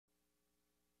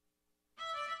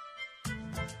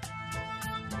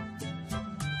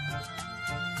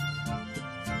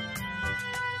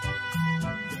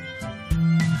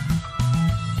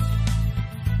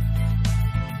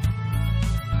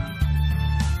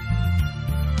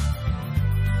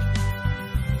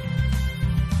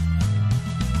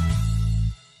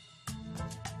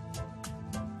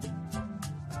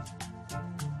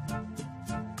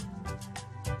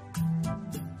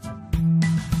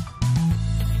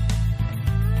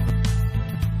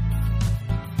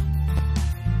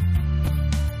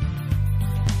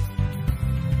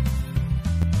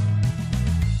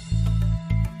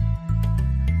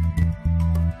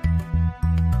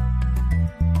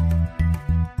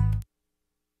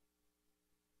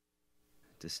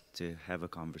to have a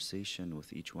conversation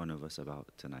with each one of us about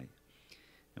tonight.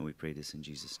 And we pray this in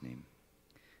Jesus' name.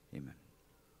 Amen.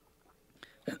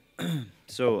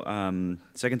 So, 2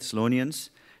 Thessalonians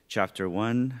chapter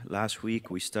 1. Last week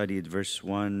we studied verse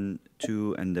 1,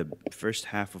 2, and the first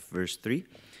half of verse 3.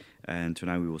 And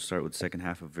tonight we will start with the second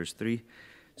half of verse 3.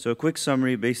 So a quick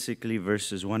summary, basically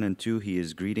verses 1 and 2, he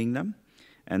is greeting them.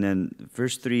 And then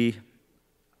verse 3,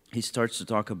 he starts to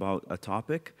talk about a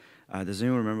topic. Does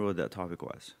anyone remember what that topic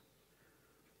was?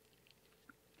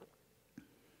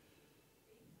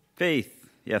 Faith.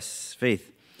 Yes,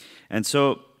 faith. And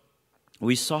so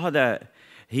we saw that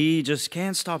he just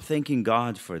can't stop thanking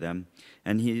God for them.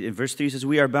 And in verse 3 says,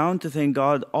 we are bound to thank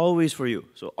God always for you.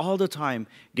 So all the time,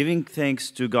 giving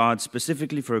thanks to God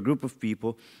specifically for a group of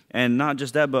people. And not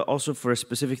just that, but also for a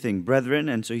specific thing, brethren.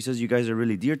 And so he says, you guys are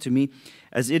really dear to me,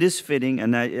 as it is fitting.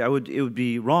 And it would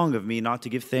be wrong of me not to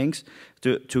give thanks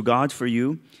to God for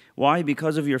you. Why?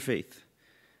 Because of your faith.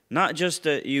 Not just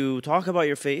that you talk about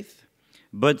your faith,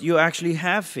 but you actually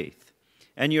have faith.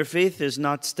 And your faith is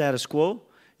not status quo.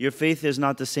 Your faith is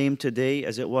not the same today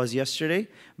as it was yesterday,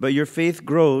 but your faith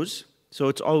grows, so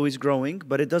it's always growing,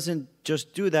 but it doesn't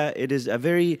just do that. It is a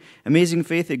very amazing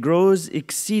faith. It grows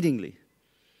exceedingly.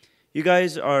 You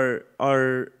guys are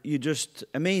you just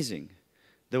amazing,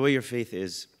 the way your faith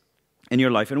is in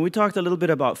your life. And we talked a little bit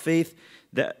about faith,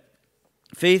 that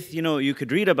faith, you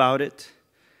could read about it,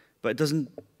 but it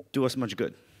doesn't do us much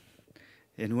good.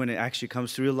 And when it actually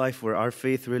comes to real life where our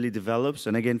faith really develops,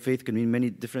 and again, faith can mean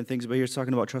many different things, but here's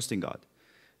talking about trusting God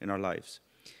in our lives.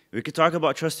 We could talk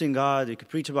about trusting God, you could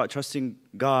preach about trusting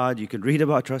God, you could read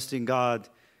about trusting God,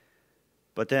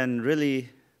 but then really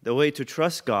the way to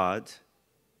trust God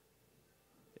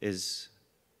is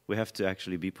we have to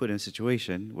actually be put in a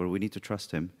situation where we need to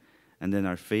trust Him, and then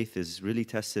our faith is really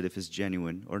tested if it's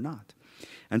genuine or not.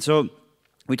 And so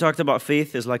we talked about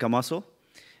faith is like a muscle.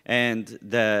 And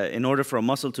in order for a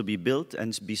muscle to be built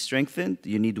and be strengthened,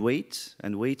 you need weights.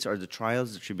 And weights are the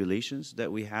trials, the tribulations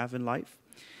that we have in life.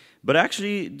 But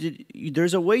actually,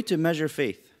 there's a way to measure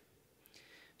faith.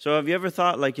 So have you ever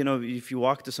thought, if you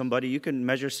walk to somebody, you can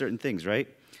measure certain things, right?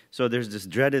 So there's this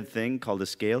dreaded thing called a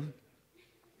scale,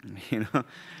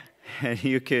 and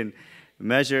you can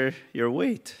measure your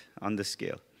weight on the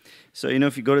scale. So,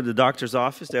 if you go to the doctor's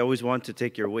office, they always want to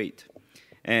take your weight.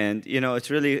 And, it's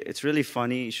really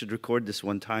funny. You should record this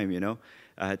one time,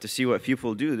 to see what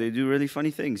people do. They do really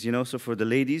funny things, So for the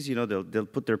ladies, they'll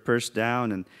put their purse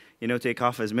down and, take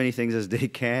off as many things as they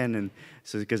can. And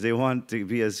so because they want to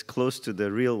be as close to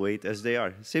the real weight as they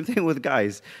are. Same thing with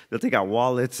guys. They'll take out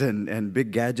wallets and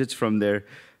big gadgets from their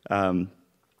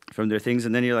things.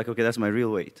 And then you're like, okay, that's my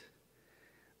real weight.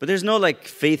 But there's no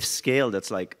faith scale that's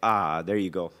there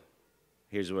you go.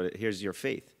 Here's your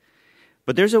faith.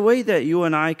 But there's a way that you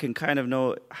and I can kind of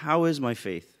know, how is my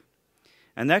faith?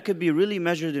 And that could be really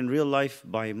measured in real life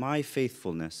by my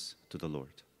faithfulness to the Lord.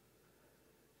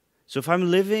 So if I'm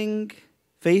living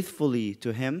faithfully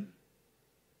to Him,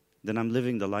 then I'm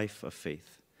living the life of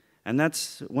faith. And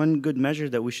that's one good measure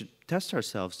that we should test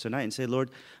ourselves tonight and say,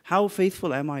 Lord, how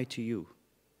faithful am I to you?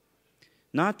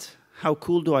 Not how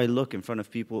cool do I look in front of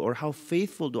people, or how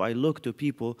faithful do I look to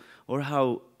people, or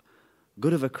how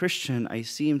good of a Christian I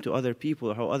seem to other people,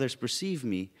 or how others perceive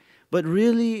me, but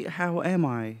really, how am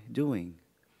I doing?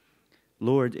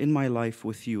 Lord, in my life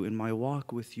with you, in my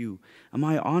walk with you, am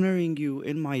I honoring you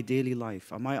in my daily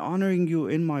life? Am I honoring you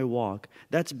in my walk?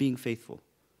 That's being faithful.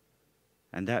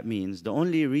 And that means the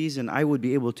only reason I would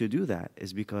be able to do that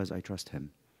is because I trust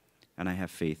Him and I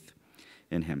have faith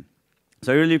in Him.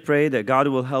 So I really pray that God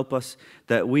will help us,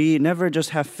 that we never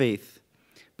just have faith,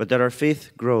 but that our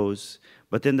faith grows,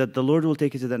 but then that the Lord will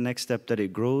take it to the next step, that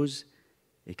it grows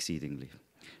exceedingly.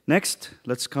 Next,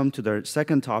 let's come to the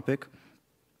second topic,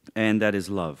 and that is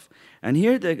love. And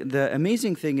here, the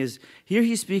amazing thing is, here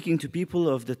he's speaking to people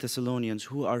of the Thessalonians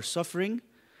who are suffering,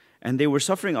 and they were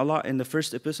suffering a lot in the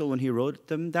first epistle when he wrote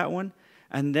them that one.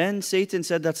 And then Satan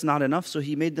said that's not enough, so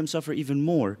he made them suffer even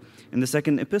more in the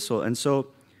second epistle. And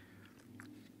so,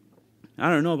 I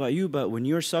don't know about you, but when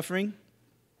you're suffering,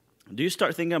 do you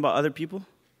start thinking about other people?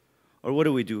 Or what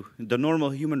do we do? The normal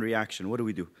human reaction, what do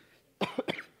we do?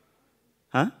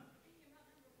 Huh?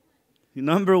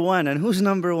 Number one. And who's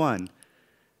number one?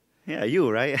 Yeah, you,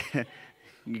 right?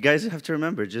 You guys have to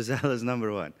remember, Giselle is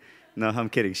number one. No, I'm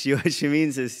kidding. What she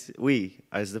means is we,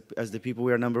 as the people,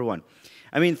 we are number one.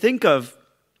 I mean, think of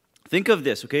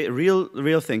this, okay? A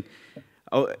real thing.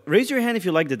 Oh, raise your hand if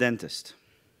you like the dentist.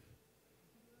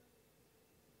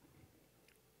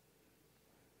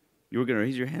 You were going to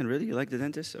raise your hand, really? You like the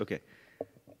dentist? Okay.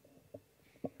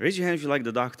 Raise your hand if you like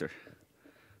the doctor.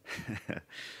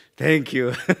 Thank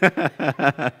you.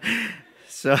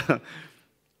 So,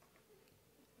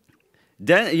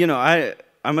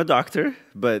 I'm a doctor,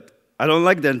 but I don't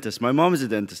like dentists. My mom is a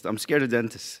dentist. I'm scared of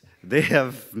dentists. They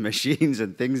have machines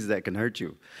and things that can hurt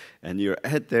you, and you're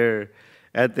at their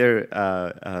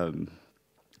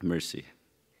mercy.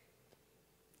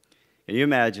 Can you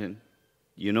imagine?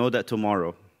 You know that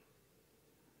tomorrow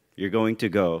you're going to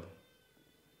go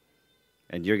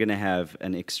and you're going to have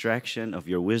an extraction of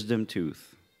your wisdom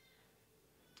tooth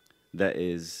that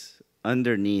is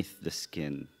underneath the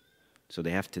skin. So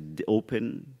they have to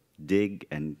open, dig,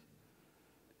 and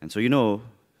so you know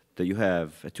that you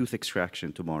have a tooth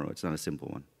extraction tomorrow. It's not a simple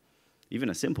one. Even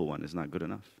a simple one is not good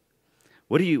enough.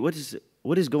 What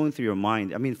is going through your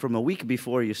mind? I mean, from a week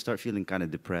before, you start feeling kind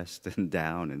of depressed and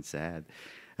down and sad,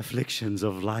 afflictions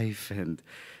of life and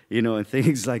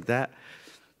things like that.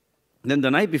 Then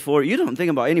the night before, you don't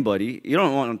think about anybody. You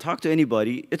don't want to talk to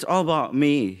anybody. It's all about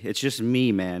me. It's just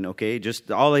me, man, okay? Just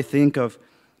all I think of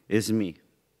is me.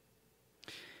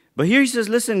 But here he says,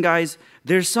 listen, guys,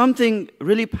 there's something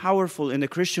really powerful in the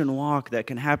Christian walk that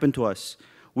can happen to us.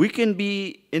 We can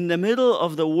be in the middle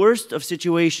of the worst of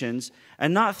situations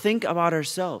and not think about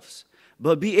ourselves,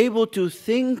 but be able to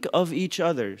think of each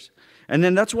other's. And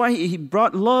then that's why he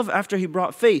brought love after he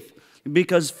brought faith.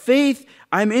 Because faith,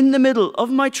 I'm in the middle of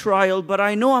my trial, but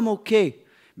I know I'm okay.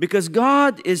 Because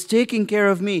God is taking care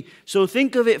of me. So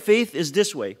think of it, faith is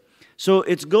this way. So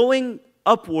it's going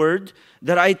upward,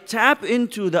 that I tap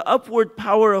into the upward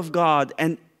power of God,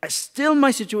 and still my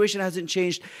situation hasn't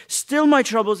changed, still my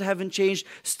troubles haven't changed,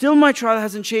 still my trial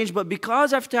hasn't changed, but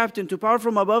because I've tapped into power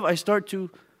from above, I start to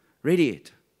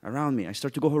radiate around me. I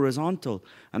start to go horizontal,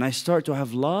 and I start to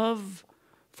have love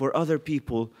for other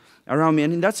people around me.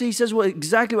 And that's, he says,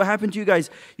 exactly what happened to you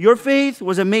guys. Your faith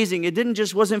was amazing.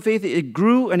 It wasn't faith, it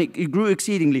grew, and it grew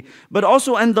exceedingly. But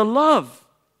also, and the love.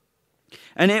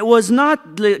 And it was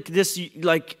not like this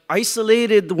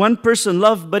isolated one person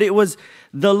love, but it was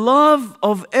the love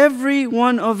of every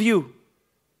one of you.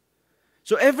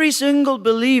 So every single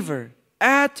believer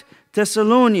at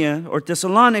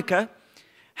Thessalonica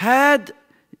had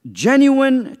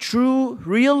genuine, true,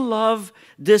 real love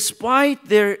despite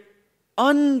their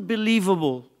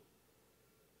unbelievable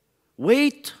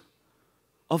weight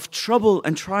of trouble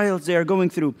and trials they are going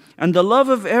through. And the love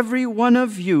of every one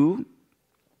of you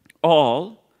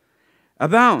all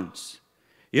abounds.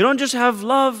 You don't just have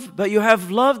love, but you have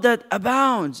love that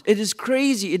abounds. It is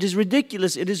crazy. It is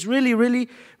ridiculous. It is really, really,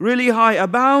 really high.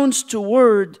 Abounds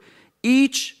toward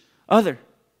each other.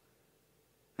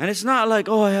 And it's not like,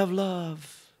 oh, I have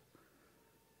love.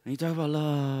 And you talk about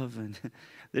love. And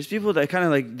there's people that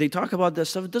kind of they talk about that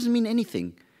stuff. It doesn't mean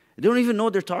anything. They don't even know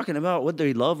they're talking about what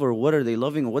they love or what are they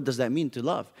loving or what does that mean to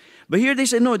love. But here they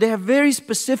say, no, they have very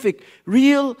specific,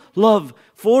 real love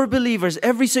for believers,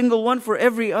 every single one for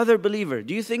every other believer.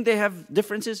 Do you think they have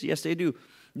differences? Yes, they do.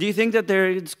 Do you think that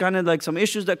there's kind of like some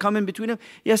issues that come in between them?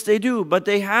 Yes, they do. But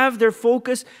they have their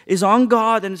focus is on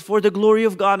God and it's for the glory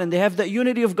of God. And they have that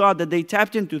unity of God that they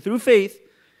tapped into through faith.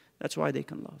 That's why they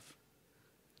can love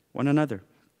one another.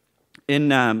 In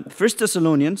 1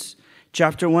 Thessalonians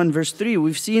chapter 1, verse 3,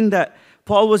 we've seen that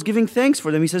Paul was giving thanks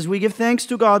for them. He says, we give thanks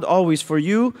to God always for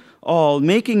you all,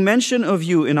 making mention of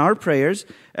you in our prayers.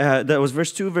 That was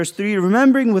verse 2. Verse 3,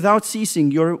 remembering without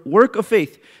ceasing your work of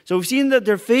faith. So we've seen that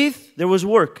their faith, there was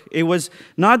work. It was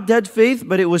not dead faith,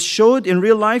 but it was showed in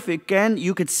real life.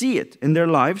 You could see it in their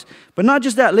lives. But not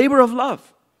just that, labor of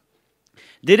love.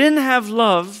 They didn't have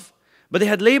love, but they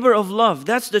had labor of love.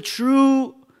 That's the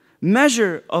true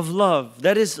measure of love.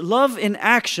 That is, love in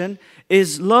action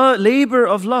is labor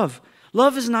of love.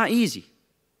 Love is not easy.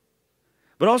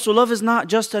 But also, love is not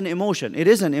just an emotion. It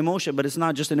is an emotion, but it's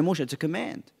not just an emotion. It's a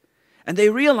command. And they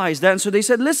realized that, and so they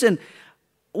said, listen,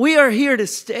 we are here to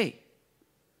stay.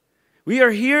 We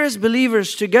are here as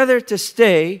believers together to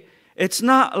stay. It's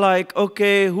not like,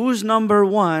 okay, who's number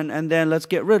one, and then let's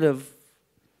get rid of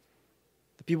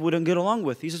the people we don't get along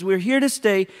with. He says, we're here to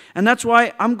stay, and that's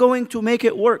why I'm going to make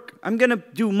it work. I'm going to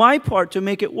do my part to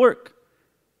make it work.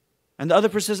 And the other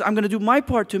person says, I'm going to do my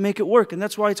part to make it work. And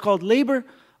that's why it's called labor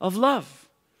of love.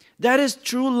 That is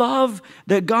true love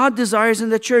that God desires in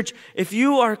the church. If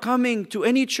you are coming to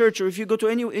any church, or if you go to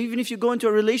even if you go into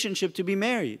a relationship to be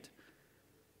married,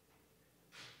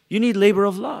 you need labor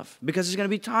of love. Because there's going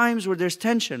to be times where there's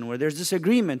tension, where there's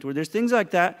disagreement, where there's things like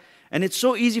that. And it's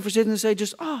so easy for Satan to say,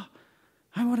 just, I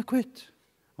want to quit.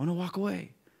 I want to walk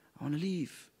away. I want to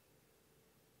leave.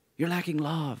 You're lacking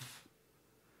love.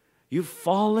 You've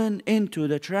fallen into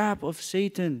the trap of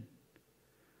Satan,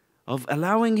 of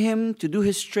allowing him to do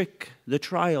his trick, the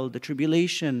trial, the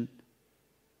tribulation,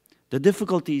 the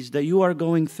difficulties that you are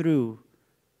going through.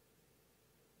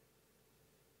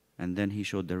 And then he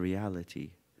showed the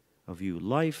reality of you.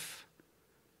 Life,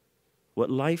 what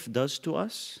life does to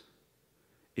us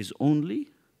is only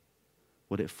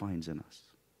what it finds in us.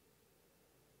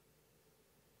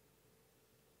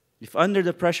 If under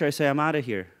the pressure I say, I'm out of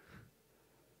here,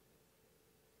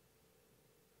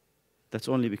 that's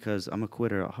only because I'm a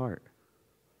quitter at heart.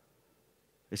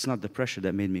 It's not the pressure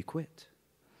that made me quit.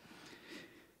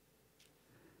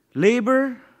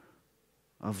 Labor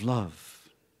of love.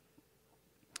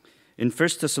 In 1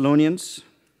 Thessalonians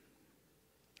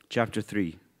chapter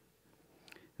 3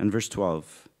 and verse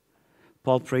 12,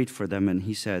 Paul prayed for them and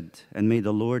he said, "And may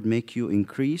the Lord make you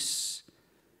increase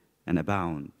and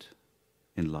abound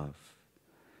in love."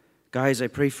 Guys, I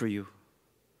pray for you.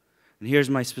 And here's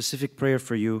my specific prayer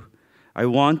for you. I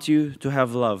want you to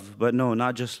have love, but no,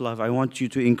 not just love. I want you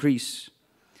to increase.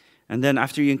 And then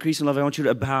after you increase in love, I want you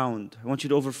to abound. I want you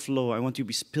to overflow. I want you to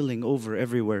be spilling over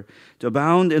everywhere. To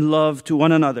abound in love to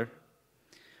one another.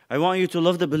 I want you to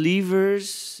love the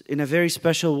believers in a very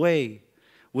special way,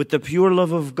 with the pure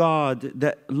love of God,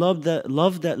 that love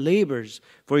that labors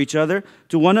for each other,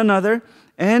 to one another,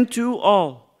 and to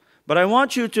all. But I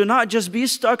want you to not just be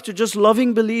stuck to just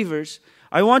loving believers.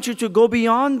 I want you to go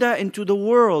beyond that into the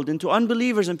world, into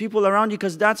unbelievers and people around you,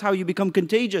 because that's how you become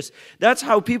contagious. That's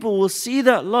how people will see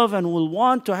that love and will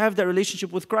want to have that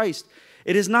relationship with Christ.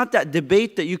 It is not that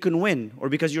debate that you can win, or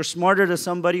because you're smarter than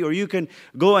somebody, or you can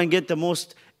go and get the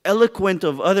most eloquent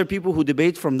of other people who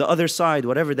debate from the other side,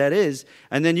 whatever that is,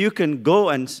 and then you can go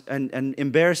and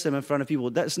embarrass them in front of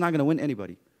people. That's not going to win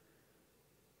anybody.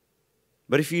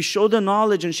 But if you show the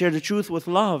knowledge and share the truth with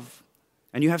love,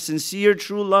 and you have sincere,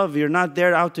 true love, you're not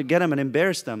there out to get them and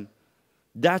embarrass them.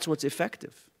 That's what's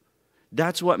effective.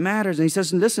 That's what matters. And he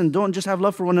says, listen, don't just have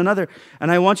love for one another. And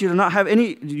I want you to not have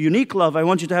any unique love. I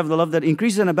want you to have the love that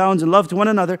increases and abounds in love to one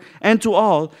another and to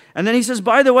all. And then he says,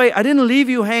 by the way, I didn't leave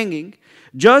you hanging,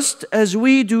 just as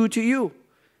we do to you.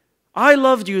 I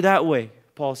loved you that way,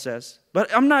 Paul says.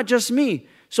 But I'm not just me.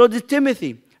 So did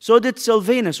Timothy. So did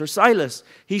Silvanus or Silas.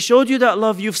 He showed you that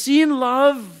love. You've seen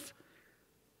love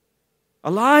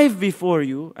alive before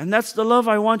you, and that's the love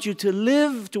I want you to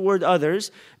live toward others,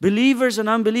 believers and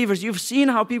unbelievers. You've seen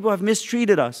how people have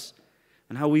mistreated us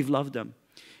and how we've loved them.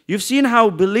 You've seen how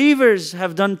believers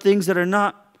have done things that are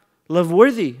not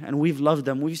love-worthy, and we've loved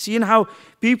them. We've seen how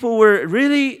people were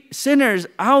really sinners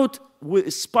out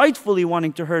spitefully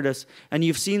wanting to hurt us, and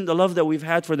you've seen the love that we've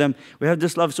had for them. We have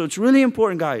this love. So it's really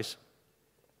important, guys,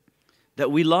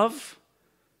 that we love,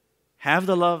 have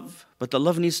the love, but the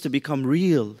love needs to become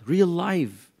real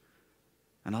live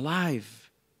and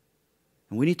alive.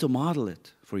 And we need to model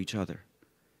it for each other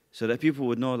so that people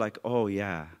would know, like, oh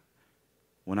yeah,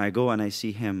 when I go and I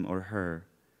see him or her,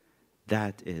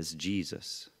 that is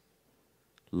Jesus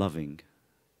loving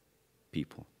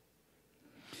people.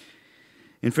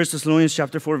 In 1 Thessalonians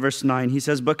chapter 4, verse 9, he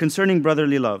says, "But concerning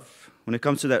brotherly love, when it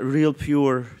comes to that real,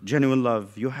 pure, genuine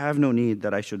love, you have no need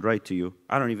that I should write to you."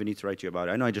 I don't even need to write to you about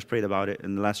it. I know I just prayed about it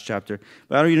in the last chapter,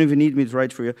 but I don't even need me to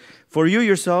write for you. "For you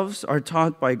yourselves are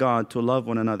taught by God to love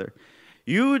one another."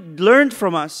 You learned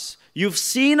from us, you've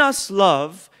seen us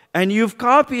love, and you've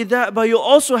copied that, but you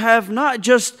also have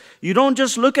you don't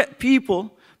just look at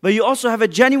people, but you also have a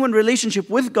genuine relationship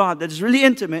with God that is really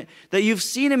intimate, that you've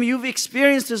seen Him, you've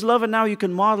experienced His love, and now you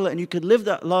can model it and you can live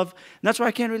that love. And that's why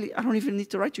I don't even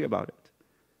need to write to you about it.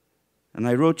 And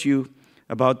I wrote you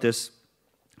about this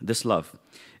love.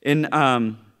 In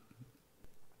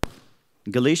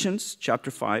Galatians chapter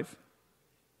 5,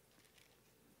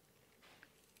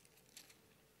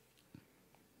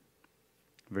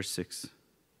 verse 6.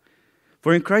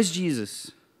 "For in Christ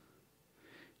Jesus,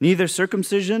 neither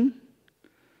circumcision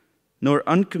nor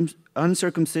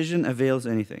uncircumcision avails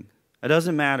anything." It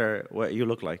doesn't matter what you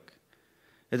look like.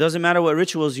 It doesn't matter what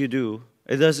rituals you do.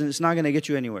 It's not going to get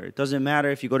you anywhere. It doesn't matter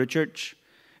if you go to church.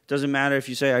 It doesn't matter if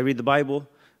you say, I read the Bible.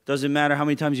 It doesn't matter how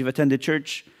many times you've attended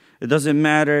church. It doesn't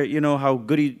matter, how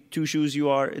goody two-shoes you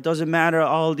are. It doesn't matter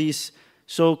all these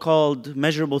so-called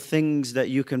measurable things that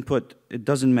you can put. It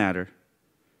doesn't matter.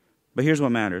 But here's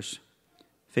what matters.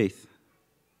 Faith.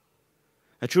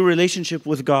 A true relationship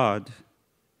with God.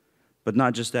 But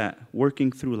not just that,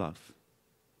 working through love.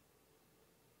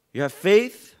 You have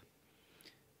faith.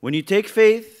 When you take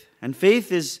faith, and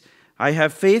faith is, I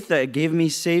have faith that gave me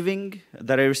saving,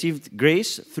 that I received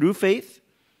grace through faith.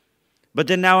 But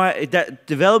then now that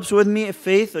develops with me a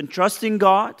faith and trusting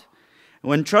God.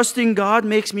 When trusting God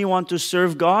makes me want to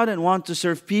serve God and want to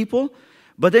serve people.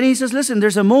 But then he says, listen,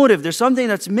 there's a motive. There's something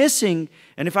that's missing.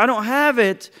 And if I don't have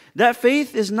it, that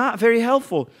faith is not very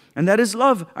helpful. And that is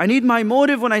love. I need my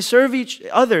motive when I serve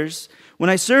others.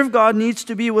 When I serve God, needs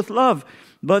to be with love.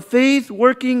 But faith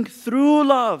working through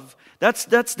love. That's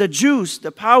the juice,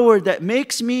 the power that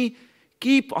makes me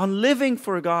keep on living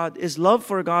for God is love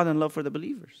for God and love for the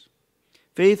believers.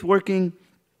 Faith working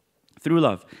through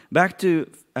love. Back to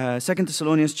 2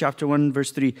 Thessalonians chapter 1,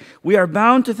 verse 3. We are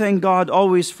bound to thank God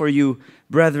always for you,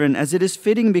 brethren, as it is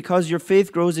fitting because your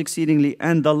faith grows exceedingly,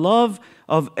 and the love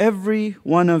of every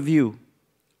one of you,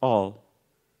 all,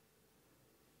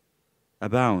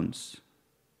 abounds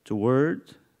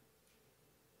toward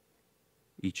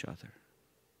each other.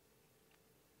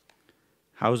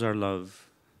 How's our love?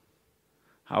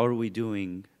 How are we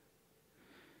doing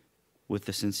with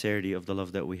the sincerity of the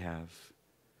love that we have?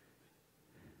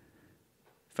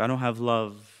 If I don't have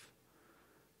love,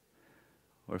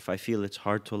 or if I feel it's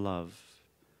hard to love,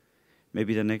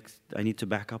 maybe I need to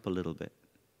back up a little bit.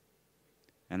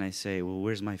 And I say, well,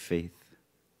 where's my faith?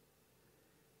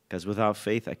 Because without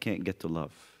faith, I can't get to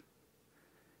love.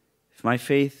 If my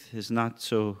faith is not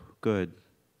so good,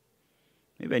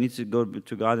 maybe I need to go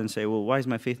to God and say, well, why is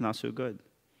my faith not so good?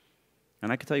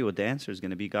 And I can tell you what the answer is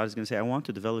going to be. God is going to say, I want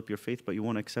to develop your faith, but you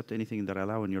won't accept anything that I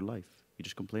allow in your life. You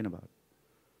just complain about it.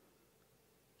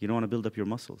 You don't want to build up your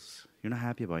muscles. You're not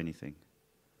happy about anything.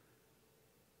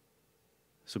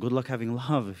 So good luck having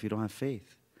love if you don't have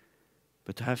faith.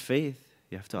 But to have faith,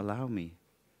 you have to allow me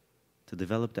to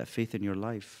develop that faith in your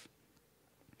life.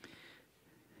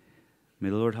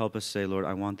 May the Lord help us say, Lord,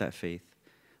 I want that faith.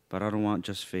 But I don't want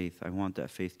just faith. I want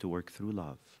that faith to work through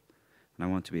love. And I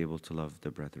want to be able to love the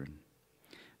brethren.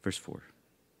 Verse 4.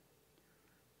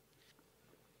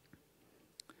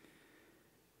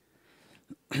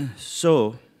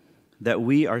 So that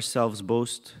we ourselves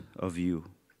boast of you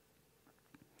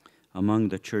among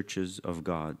the churches of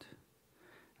God.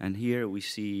 And here we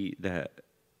see that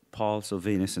Paul,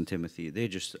 Silvanus, and Timothy, they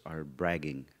just are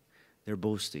bragging. They're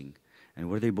boasting. And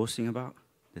what are they boasting about?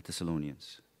 The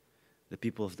Thessalonians, the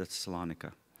people of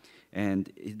Thessalonica.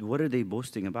 And what are they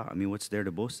boasting about? I mean, what's there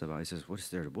to boast about? He says, what is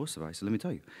there to boast about? I said, let me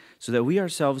tell you. So that we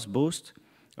ourselves boast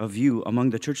of you among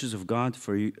the churches of God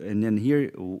for you. And then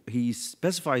here he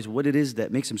specifies what it is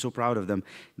that makes him so proud of them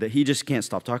that he just can't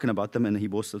stop talking about them, and he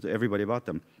boasts to everybody about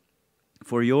them.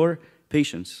 For your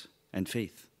patience and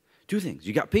faith. Two things.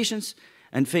 You got patience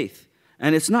and faith.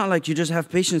 And it's not like you just have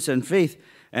patience and faith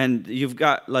and you've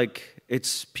got like,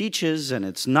 it's peaches and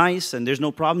it's nice and there's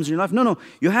no problems in your life. No.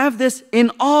 You have this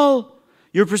in all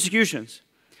your persecutions.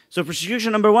 So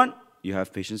persecution number 1, you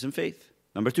have patience and faith.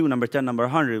 Number 2, number 10, number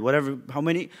 100, whatever, how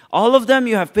many. All of them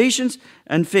you have patience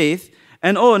and faith.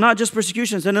 And not just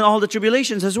persecutions, and in all the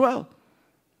tribulations as well.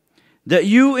 That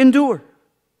you endure.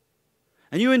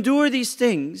 And you endure these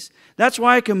things. That's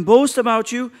why I can boast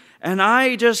about you, and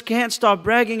I just can't stop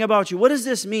bragging about you. What does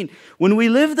this mean? When we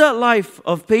live that life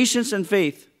of patience and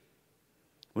faith,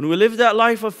 when we live that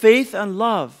life of faith and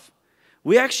love,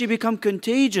 we actually become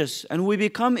contagious and we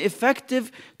become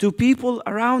effective to people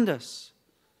around us.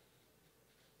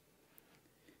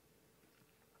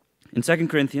 In 2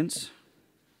 Corinthians,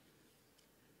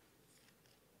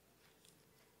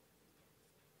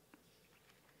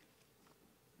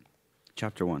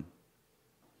 chapter 1.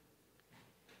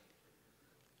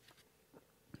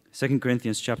 2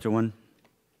 Corinthians chapter 1,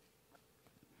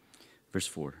 verse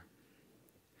 4.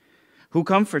 Who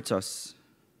comforts us?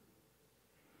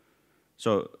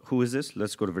 So, who is this?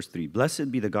 Let's go to verse 3. Blessed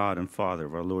be the God and Father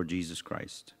of our Lord Jesus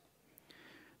Christ,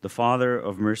 the Father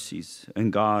of mercies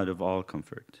and God of all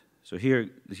comfort. So here,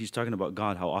 he's talking about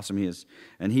God, how awesome he is.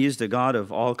 And he is the God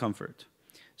of all comfort.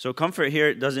 So comfort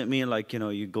here doesn't mean like,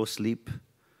 you go sleep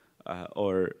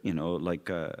or, like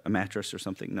a mattress or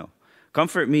something. No.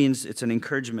 Comfort means it's an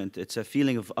encouragement. It's a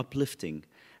feeling of uplifting.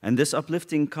 And this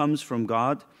uplifting comes from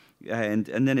God. And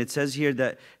then it says here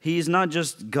that he is not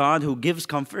just God who gives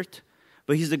comfort,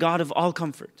 but he's the God of all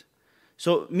comfort.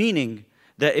 So meaning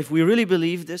that if we really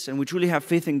believe this and we truly have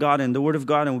faith in God and the Word of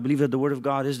God, and we believe that the Word of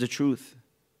God is the truth,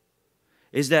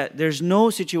 is that there's no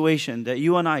situation that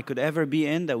you and I could ever be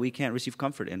in that we can't receive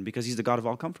comfort in, because he's the God of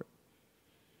all comfort.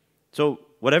 So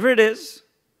whatever it is,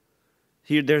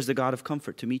 here there's the God of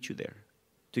comfort to meet you there,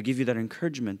 to give you that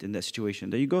encouragement in that situation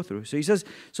that you go through. So he says,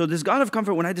 so this God of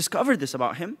comfort, when I discovered this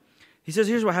about him, he says,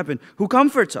 here's what happened. Who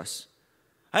comforts us?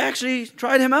 I actually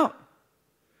tried him out.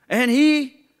 And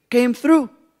he came through.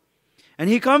 And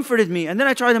he comforted me. And then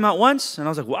I tried him out once. And I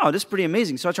was like, wow, this is pretty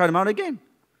amazing. So I tried him out again.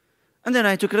 And then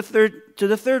I took it to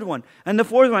the third one. And the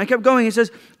fourth one. I kept going. He says,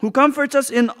 who comforts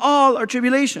us in all our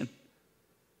tribulation.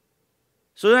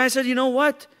 So then I said, you know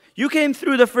what? You came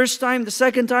through the first time, the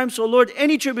second time. So Lord,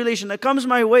 any tribulation that comes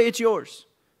my way, it's yours.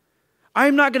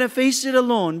 I'm not going to face it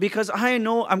alone because I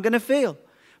know I'm going to fail.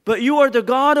 But you are the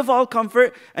God of all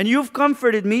comfort, and you've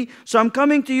comforted me. So I'm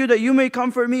coming to you that you may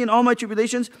comfort me in all my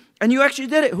tribulations. And you actually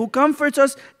did it. Who comforts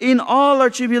us in all our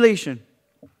tribulation.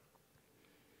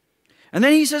 And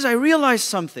then he says, I realized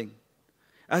something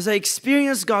as I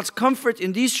experience God's comfort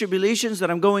in these tribulations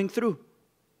that I'm going through.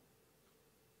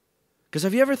 Because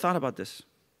have you ever thought about this?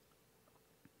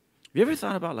 Have you ever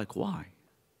thought about like why?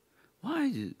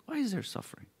 Why is there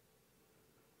suffering?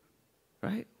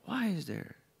 Right? Why is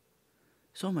there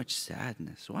so much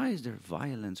sadness? Why is there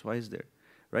violence? Why is there,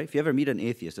 right? If you ever meet an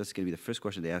atheist, that's going to be the first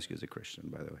question they ask you as a Christian,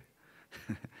 by the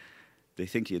way. They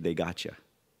think they got you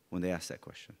when they ask that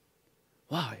question.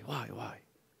 Why?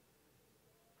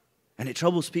 And it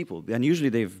troubles people. And usually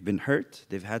they've been hurt.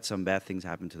 They've had some bad things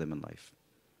happen to them in life.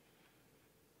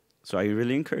 So I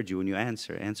really encourage you when you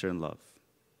answer in love.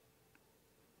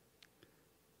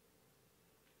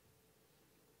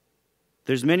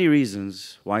 There's many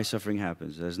reasons why suffering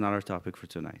happens. That's not our topic for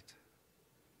tonight.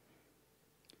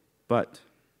 But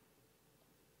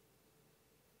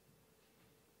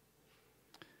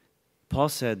Paul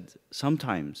said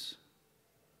sometimes,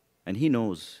 and he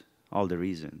knows all the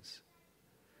reasons.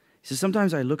 He says,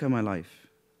 sometimes I look at my life,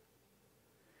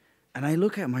 and I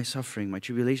look at my suffering, my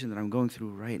tribulation that I'm going through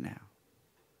right now,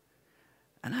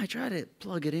 and I try to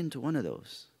plug it into one of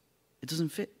those. It doesn't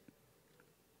fit.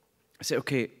 I say,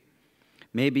 okay,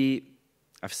 maybe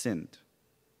I've sinned.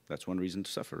 That's one reason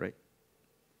to suffer, right?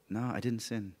 No, I didn't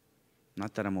sin.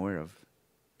 Not that I'm aware of.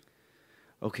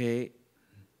 Okay,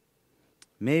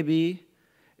 maybe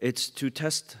it's to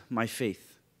test my faith.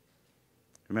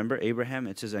 Remember Abraham?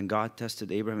 It says, and God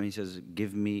tested Abraham, and he says,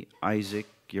 give me Isaac,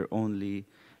 your only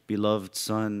beloved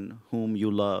son, whom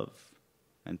you love,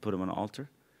 and put him on an altar.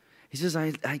 He says,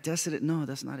 I tested it. No,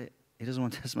 that's not it. He doesn't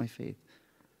want to test my faith.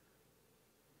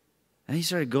 And he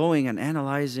started going and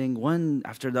analyzing one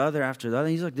after the other. And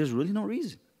he's like, there's really no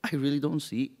reason. I really don't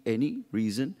see any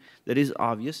reason that is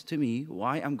obvious to me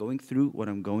why I'm going through what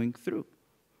I'm going through.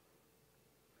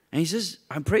 And he says,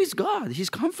 I praise God. He's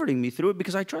comforting me through it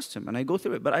because I trust him and I go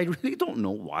through it. But I really don't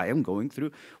know why I'm going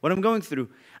through what I'm going through.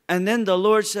 And then the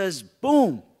Lord says,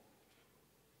 boom.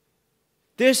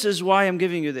 This is why I'm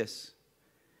giving you this.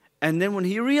 And then when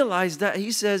he realized that,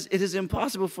 he says, it is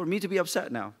impossible for me to be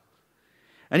upset now.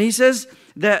 And he says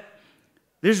that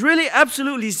there's really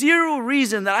absolutely zero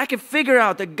reason that I can figure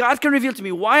out that God can reveal to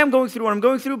me why I'm going through what I'm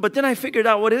going through, but then I figured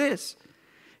out what it is.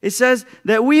 It says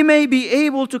that we may be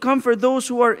able to comfort those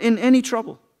who are in any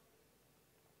trouble.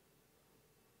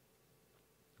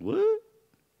 What?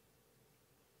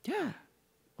 Yeah.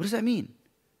 What does that mean?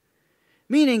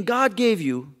 Meaning God gave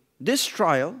you this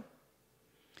trial,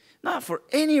 not for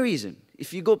any reason.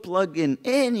 If you go plug in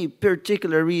any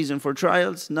particular reason for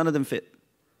trials, none of them fit.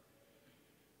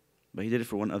 But he did it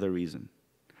for one other reason.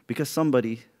 Because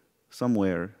somebody,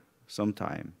 somewhere,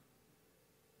 sometime,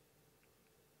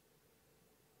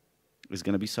 is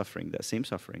going to be suffering, that same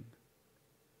suffering,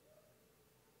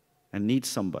 and needs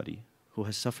somebody who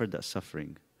has suffered that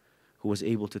suffering, who was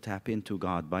able to tap into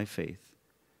God by faith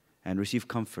and receive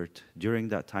comfort during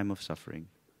that time of suffering.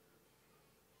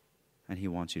 And he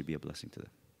wants you to be a blessing to them.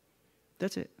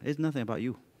 That's it. It's nothing about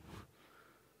you.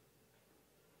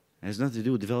 It has nothing to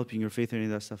do with developing your faith or any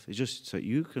of that stuff. It's just so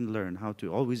you can learn how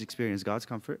to always experience God's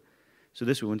comfort. So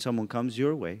this way, when someone comes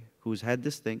your way who's had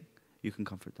this thing, you can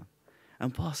comfort them.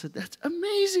 And Paul said, that's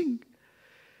amazing.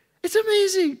 It's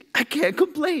amazing. I can't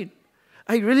complain.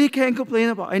 I really can't complain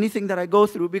about anything that I go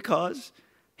through because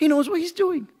he knows what he's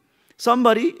doing.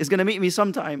 Somebody is going to meet me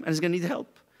sometime and is going to need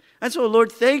help. And so,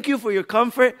 Lord, thank you for your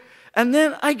comfort. And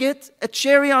then I get a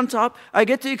cherry on top. I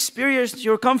get to experience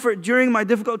your comfort during my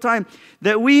difficult time,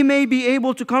 that we may be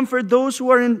able to comfort those who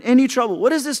are in any trouble.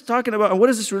 What is this talking about? And what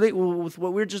does this relate with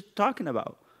what we're just talking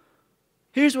about?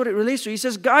 Here's what it relates to. He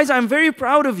says, guys, I'm very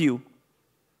proud of you.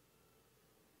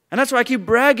 And that's why I keep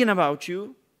bragging about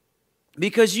you,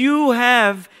 because you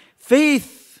have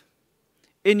faith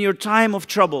in your time of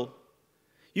trouble.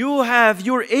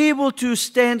 You're able to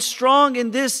stand strong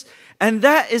in this, and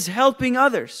that is helping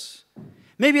others.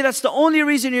 Maybe that's the only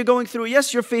reason you're going through.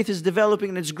 Yes, your faith is developing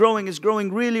and it's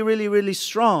growing really, really, really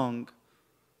strong.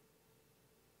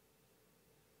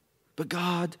 But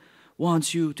God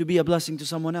wants you to be a blessing to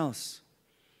someone else.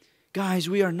 Guys,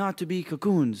 we are not to be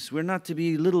cocoons. We're not to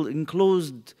be little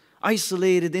enclosed,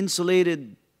 isolated,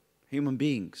 insulated human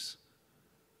beings.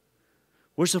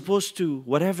 We're supposed to,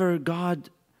 whatever God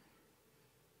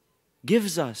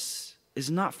gives us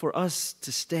is not for us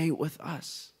to stay with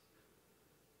us.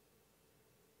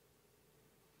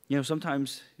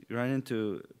 sometimes you run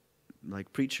into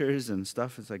like preachers and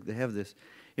stuff. It's like they have this.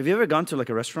 Have you ever gone to like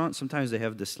a restaurant? Sometimes they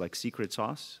have this like secret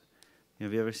sauce.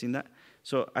 Have you ever seen that?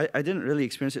 So I didn't really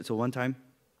experience it till one time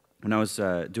when I was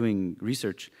doing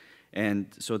research. And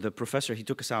so the professor, he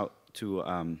took us out to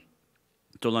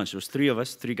lunch. There was three of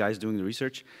us, three guys doing the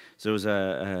research. So there was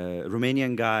a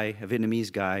Romanian guy, a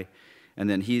Vietnamese guy, and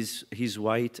then he's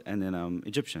white, and then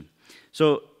Egyptian.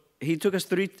 So he took us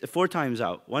 4 times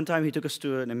out. One time he took us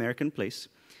to an American place,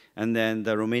 and then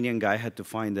the Romanian guy had to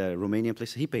find a Romanian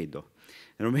place. He paid though.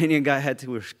 The Romanian guy had to,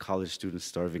 we were college students,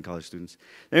 starving college students.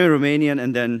 They were Romanian,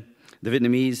 and then the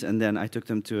Vietnamese, and then I took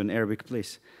them to an Arabic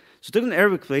place. So I took them to an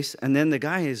Arabic place, and then the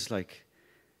guy is like,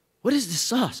 "What is this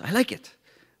sauce? I like it."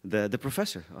 The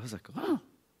professor. I was like, "Oh,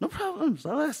 no problem." So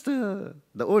I asked the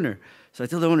owner. So I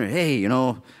tell the owner, "Hey,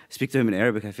 I speak to him in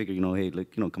Arabic. I figure, hey,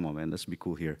 like, come on, man, let's be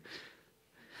cool here.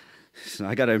 So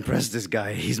I gotta impress this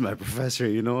guy. He's my professor,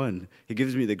 and he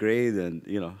gives me the grade, and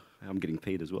I'm getting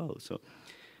paid as well. So,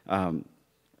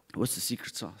 what's the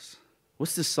secret sauce?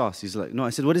 What's this sauce?" He's like, "No."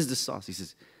 I said, "What is this sauce?" He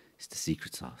says, "It's the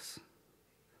secret sauce."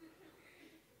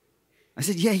 I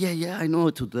said, "Yeah. I know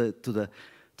to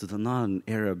the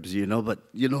non-Arabs, but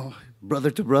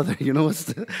brother to brother, what's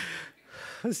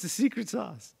the secret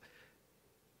sauce?"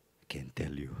 "I can't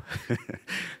tell you."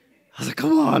 I was like,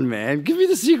 "Come on, man, give me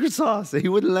the secret sauce." And he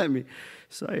wouldn't let me.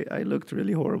 So I looked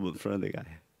really horrible in front of the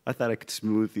guy. I thought I could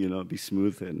be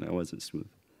smooth, and I wasn't smooth.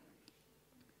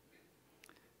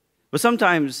 But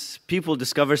sometimes people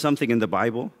discover something in the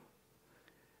Bible,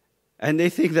 and they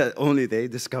think that only they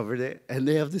discovered it, and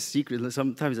they have the secret.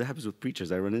 Sometimes it happens with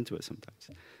preachers. I run into it sometimes.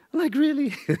 I'm like,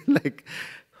 "Really?" Like,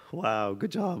 "Wow,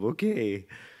 good job, okay.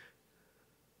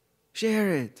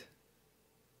 Share it.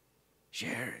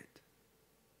 Share it."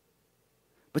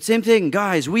 But same thing,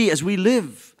 guys, as we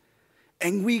live,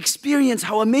 and we experience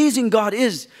how amazing God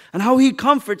is, and how He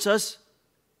comforts us,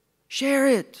 share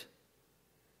it.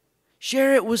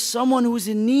 Share it with someone who's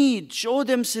in need. Show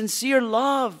them sincere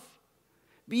love.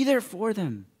 Be there for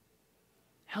them.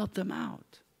 Help them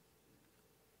out.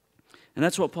 And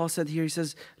that's what Paul said here. He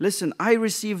says, "Listen, I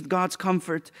received God's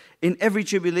comfort in every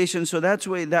tribulation, so that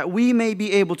we may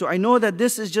be able to." I know that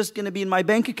this is just going to be in my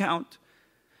bank account,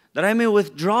 that I may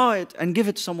withdraw it and give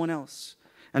it to someone else,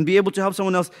 and be able to help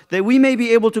someone else, that we may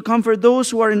be able to comfort those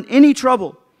who are in any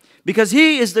trouble, because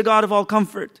He is the God of all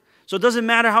comfort. So it doesn't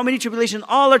matter how many tribulations,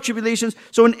 all are tribulations.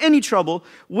 So in any trouble,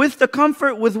 with the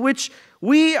comfort with which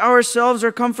we ourselves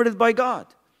are comforted by God.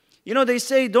 They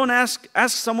say, don't ask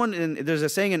someone, and there's a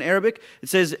saying in Arabic, it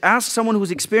says, ask someone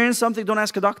who's experienced something, don't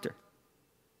ask a doctor.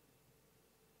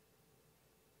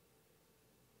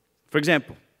 For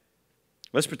example,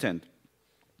 let's pretend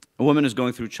a woman is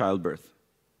going through childbirth,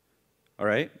 all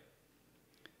right?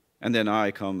 And then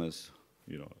I come as,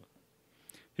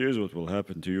 "Here's what will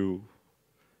happen to you,"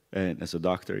 and as a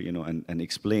doctor, and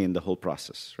explain the whole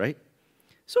process, right?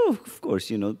 So, of course,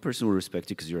 the person will respect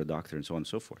you because you're a doctor and so on and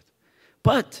so forth.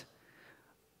 But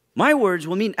my words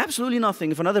will mean absolutely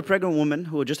nothing if another pregnant woman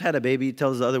who just had a baby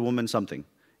tells the other woman something.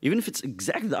 Even if it's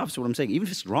exactly the opposite of what I'm saying, even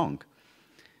if it's wrong.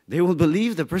 They will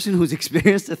believe the person who's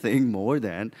experienced the thing more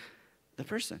than the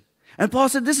person. And Paul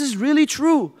said this is really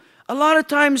true. A lot of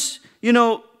times,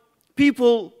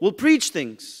 people will preach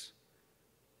things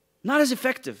not as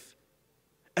effective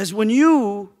as when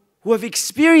you, who have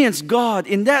experienced God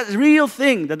in that real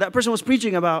thing that person was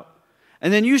preaching about,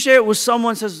 and then you share it with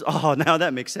someone, says, "Oh, now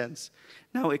that makes sense.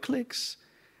 Now it clicks.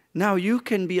 Now you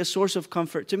can be a source of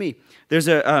comfort to me." There's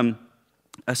a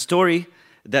story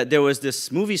that there was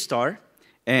this movie star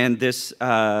and this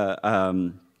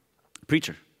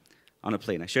preacher on a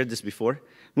plane. I shared this before.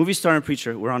 Movie star and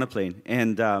preacher were on a plane,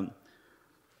 and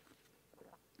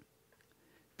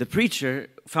the preacher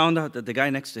found out that the guy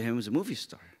next to him was a movie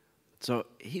star. So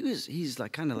he's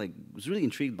was really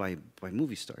intrigued by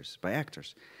movie stars, by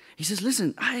actors. He says,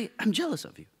 "Listen, I'm jealous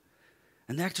of you."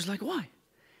 And the actor's like, "Why?"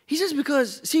 He says,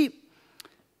 "Because, see,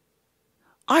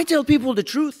 I tell people the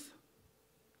truth.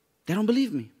 They don't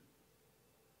believe me.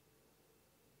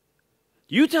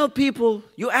 You tell people,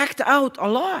 you act out a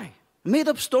lie, a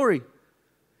made-up story.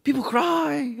 People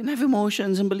cry and have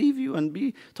emotions and believe you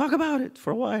and talk about it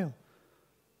for a while."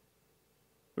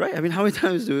 Right? I mean, how many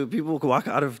times do people walk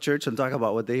out of church and talk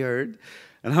about what they heard?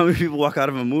 And how many people walk out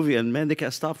of a movie and, man, they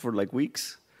can't stop for like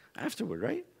weeks afterward,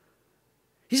 right?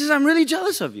 He says, "I'm really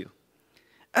jealous of you."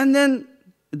 And then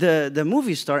the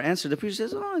movie star answered. The preacher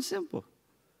says, "Oh, it's simple."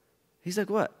 He's like,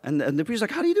 "What?" And the preacher's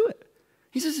like, "How do you do it?"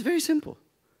 He says, "It's very simple."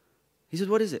 He said,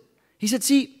 "What is it?" He said,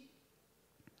 "See,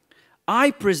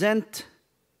 I present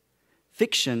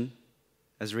fiction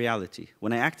as reality.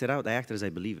 When I act it out, I act it as I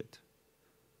believe it.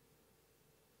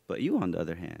 But you, on the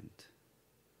other hand,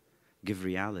 give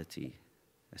reality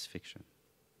as fiction.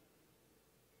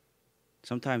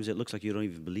 Sometimes it looks like you don't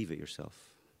even believe it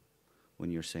yourself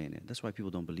when you're saying it. That's why people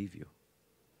don't believe you.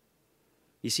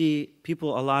 You see,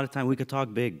 people, a lot of time, we could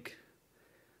talk big.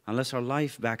 Unless our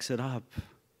life backs it up,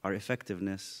 our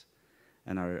effectiveness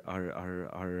and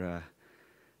our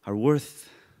worth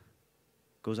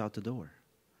goes out the door.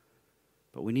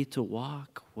 But we need to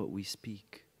walk what we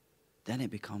speak. Then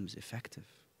it becomes effective.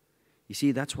 You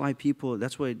see, that's why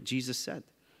that's what Jesus said.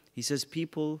 He says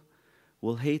people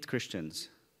will hate Christians.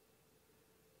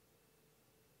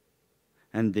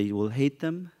 And they will hate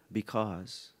them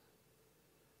because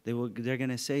they're going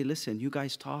to say, listen, you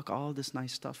guys talk all this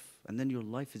nice stuff, and then your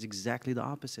life is exactly the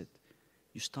opposite.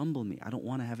 You stumble me. I don't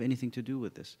want to have anything to do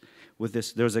with this.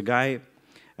 There's a guy,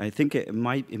 I think it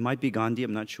might be Gandhi,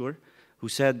 I'm not sure, who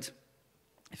said,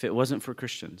 if it wasn't for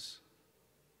Christians,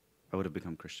 I would have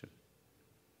become Christian.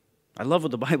 I love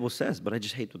what the Bible says, but I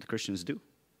just hate what the Christians do.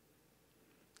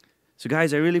 So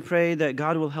guys, I really pray that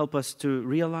God will help us to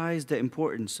realize the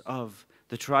importance of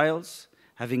the trials,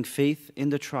 having faith in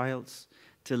the trials,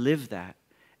 to live that.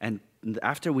 And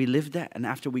after we live that, and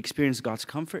after we experience God's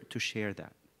comfort, to share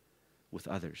that with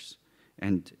others.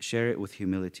 And share it with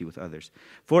humility with others.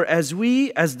 For as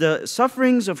the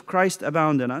sufferings of Christ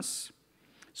abound in us.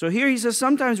 So here he says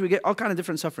sometimes we get all kind of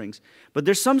different sufferings. But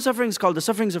there's some sufferings called the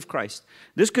sufferings of Christ.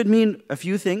 This could mean a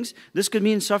few things. This could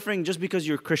mean suffering just because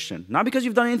you're Christian. Not because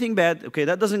you've done anything bad. Okay,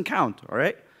 that doesn't count, all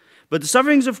right? But the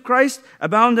sufferings of Christ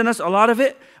abound in us, a lot of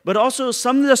it. But also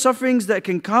some of the sufferings that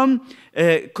can come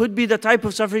could be the type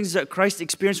of sufferings that Christ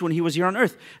experienced when he was here on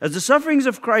earth. As the sufferings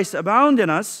of Christ abound in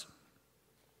us,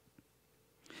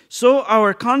 so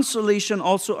our consolation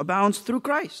also abounds through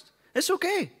Christ. It's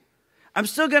okay. I'm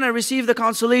still going to receive the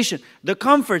consolation, the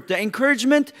comfort, the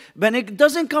encouragement, but it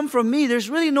doesn't come from me. There's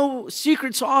really no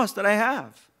secret sauce that I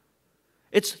have.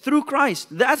 It's through Christ.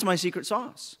 That's my secret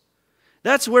sauce.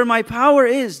 That's where my power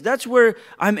is. That's where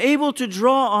I'm able to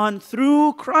draw on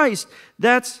through Christ.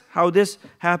 That's how this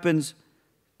happens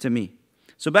to me.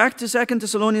 So back to 2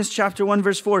 Thessalonians chapter 1,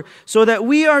 verse 4. So that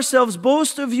we ourselves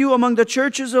boast of you among the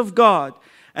churches of God.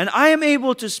 And I am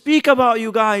able to speak about you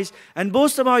guys and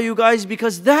boast about you guys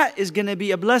because that is going to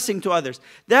be a blessing to others.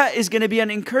 That is going to be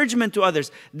an encouragement to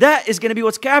others. That is going to be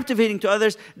what's captivating to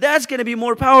others. That's going to be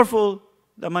more powerful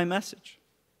than my message.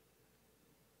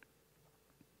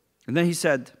 And then he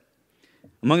said,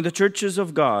 among the churches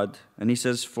of God, and he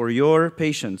says, for your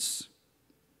patience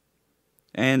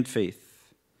and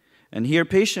faith. And here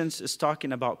patience is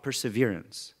talking about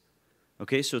perseverance.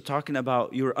 Okay, so talking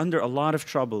about you're under a lot of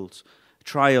troubles,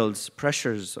 trials,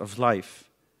 pressures of life,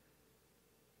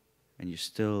 and you're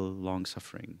still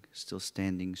long-suffering, still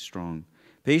standing strong.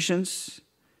 Patience,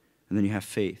 and then you have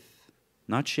faith.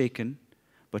 Not shaken,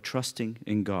 but trusting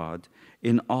in God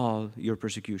in all your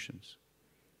persecutions.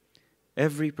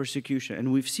 Every persecution.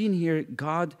 And we've seen here,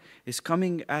 God is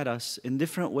coming at us in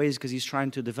different ways because he's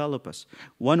trying to develop us.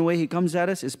 One way he comes at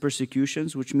us is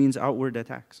persecutions, which means outward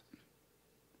attacks.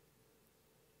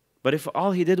 But if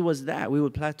all he did was that, we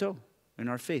would plateau in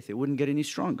our faith. It wouldn't get any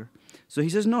stronger. So he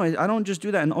says, no, I don't just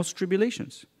do that in also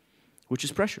tribulations, which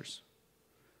is pressures.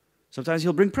 Sometimes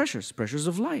he'll bring pressures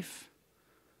of life,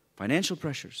 financial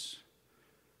pressures,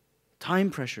 time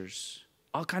pressures,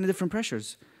 all kind of different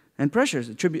pressures and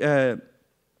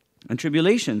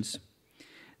tribulations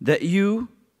that you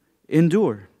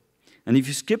endure. And if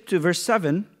you skip to verse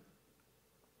 7,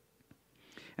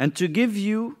 and to give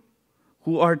you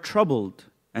who are troubled.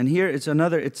 And here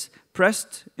it's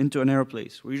pressed into a narrow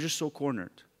place where you're just so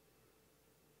cornered.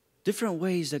 Different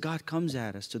ways that God comes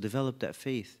at us to develop that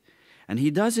faith. And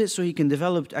he does it so he can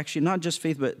develop actually not just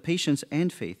faith, but patience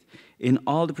and faith in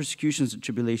all the persecutions and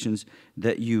tribulations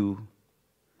that you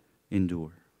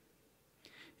endure.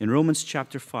 In Romans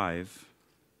chapter 5,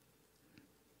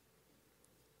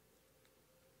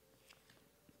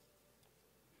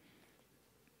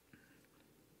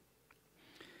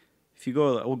 if you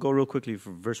go, we'll go real quickly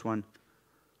for verse 1.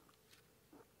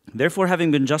 Therefore,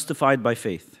 having been justified by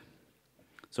faith.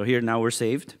 So here now we're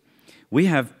saved. We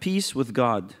have peace with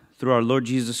God through our Lord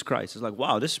Jesus Christ. It's like,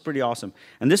 wow, this is pretty awesome.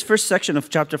 And this first section of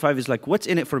chapter 5 is like, what's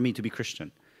in it for me to be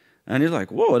Christian? And he's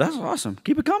like, whoa, that's awesome.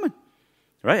 Keep it coming.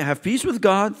 Right? Have peace with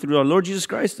God through our Lord Jesus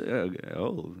Christ.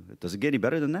 Does it get any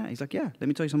better than that? He's like, yeah, let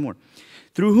me tell you some more.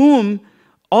 Through whom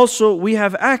also we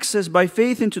have access by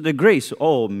faith into the grace.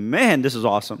 Oh man, this is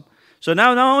awesome. So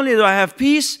now not only do I have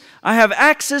peace, I have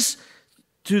access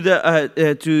to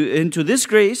into this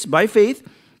grace by faith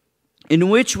in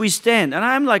which we stand. And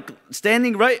I'm like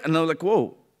standing right, and I'm like,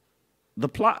 whoa, the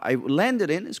plot I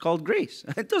landed in is called grace.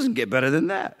 It doesn't get better than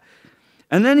that.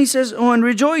 And then he says, oh, and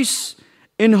rejoice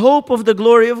in hope of the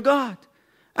glory of God.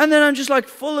 And then I'm just like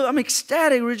I'm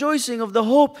ecstatic, rejoicing of the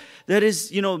hope that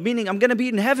is, meaning I'm going to be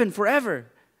in heaven forever.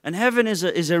 And heaven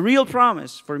is a real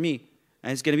promise for me.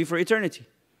 And it's going to be for eternity.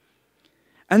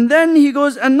 And then he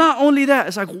goes, and not only that,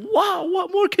 it's like, wow,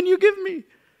 what more can you give me?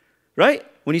 Right?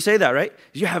 When you say that, right?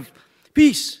 You have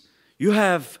peace. You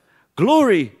have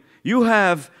glory. You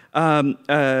have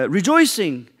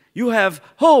rejoicing. You have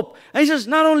hope. And he says,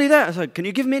 not only that. It's like, can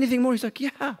you give me anything more? He's like,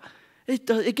 yeah,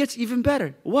 it gets even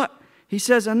better. What? He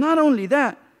says, and not only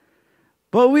that,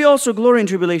 but we also glory in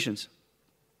tribulations.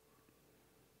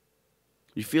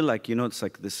 You feel like, it's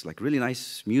like this like really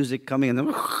nice music coming and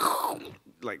then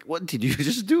like, what did you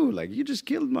just do? Like, you just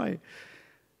killed my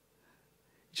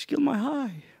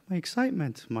high, my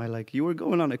excitement, you were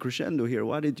going on a crescendo here.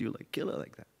 Why did you kill it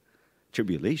like that?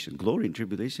 Tribulation, glory in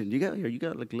tribulation. You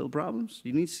got little problems.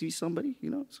 You need to see somebody,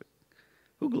 It's like,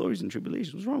 who glories in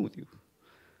tribulation? What's wrong with you?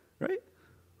 Right?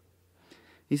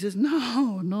 He says,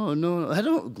 no. I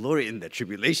don't glory in the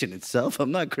tribulation itself.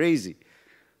 I'm not crazy.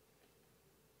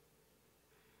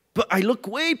 But I look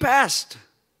way past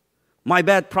my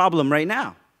bad problem right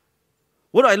now.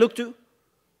 What do I look to?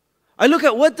 I look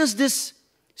at what does this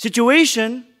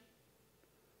situation,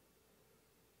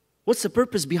 what's the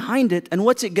purpose behind it, and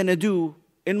what's it going to do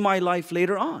in my life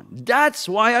later on? That's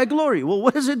why I glory. Well,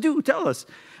 what does it do? Tell us.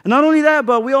 And not only that,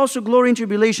 but we also glory in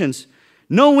tribulations,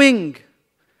 knowing,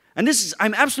 and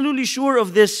I'm absolutely sure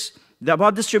of this,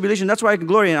 about this tribulation. That's why I can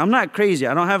glory in it. I'm not crazy.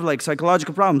 I don't have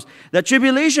psychological problems. That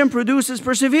tribulation produces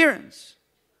perseverance.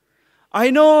 I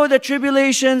know that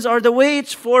tribulations are the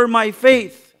weights for my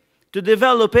faith to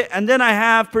develop it, and then I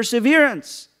have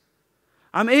perseverance.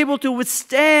 I'm able to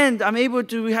withstand. I'm able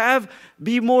to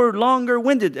be more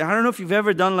longer-winded. I don't know if you've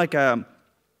ever done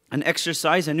an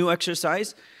exercise, a new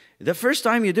exercise. The first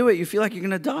time you do it, you feel like you're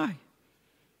going to die.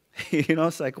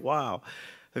 It's like, wow.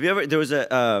 Have you ever,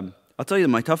 I'll tell you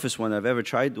my toughest one I've ever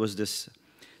tried was this.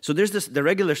 So there's the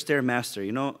regular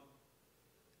Stairmaster,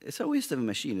 It's a waste of a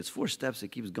machine. It's 4 steps. It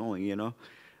keeps going,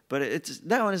 But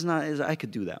that one is not, I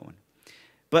could do that one.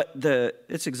 But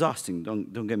it's exhausting,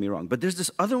 don't get me wrong. But there's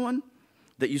this other one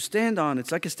that you stand on.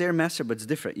 It's like a Stairmaster, but it's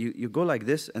different. You go like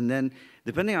this, and then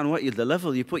depending on the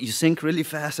level you put, you sink really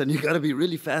fast, and you got to be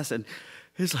really fast. And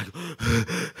it's like,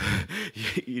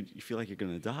 you feel like you're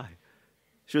going to die.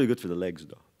 It's really good for the legs,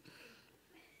 though.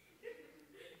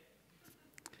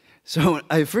 So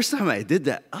first time I did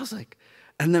that, I was like,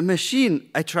 and the machine,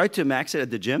 I tried to max it at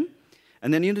the gym,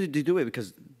 and then they do it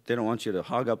because they don't want you to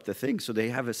hog up the thing, so they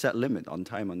have a set limit on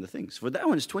time on the things. For that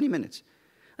one, it's 20 minutes.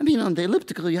 I mean, on the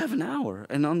elliptical, you have an hour,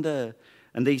 and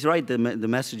they write the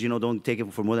message, don't take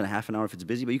it for more than half an hour if it's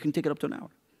busy, but you can take it up to an hour.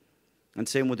 And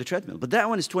same with the treadmill. But that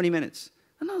one is 20 minutes.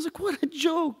 And I was like, what a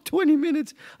joke, 20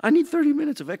 minutes. I need 30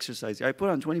 minutes of exercise. I put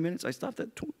on 20 minutes, I stopped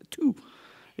at 2. And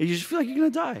you just feel like you're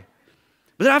going to die.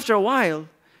 But after a while,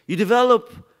 you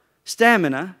develop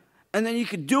stamina, and then you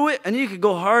could do it, and you could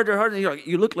go harder. And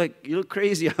you look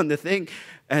crazy on the thing,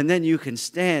 and then you can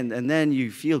stand, and then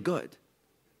you feel good.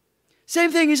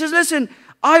 Same thing, he says, listen,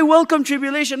 I welcome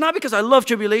tribulation, not because I love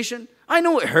tribulation. I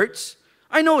know it hurts.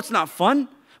 I know it's not fun,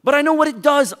 but I know what it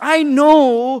does. I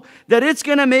know that it's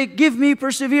going to give me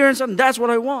perseverance, and that's what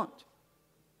I want.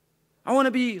 I want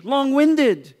to be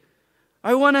long-winded.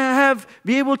 I want to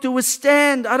be able to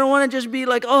withstand. I don't want to just be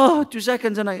like, 2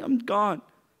 seconds and I'm gone.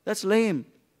 That's lame.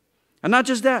 And not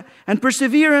just that. And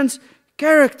perseverance,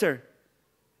 character.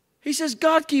 He says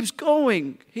God keeps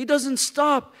going. He doesn't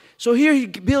stop. So here he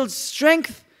builds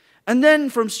strength. And then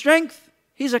from strength,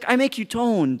 he's like, I make you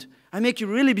toned. I make you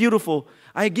really beautiful.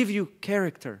 I give you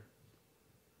character.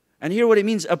 And here what it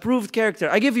means, approved character.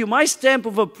 I give you my stamp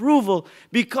of approval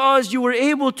because you were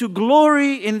able to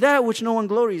glory in that which no one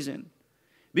glories in.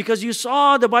 Because you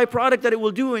saw the byproduct that it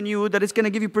will do in you, that it's going to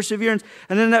give you perseverance.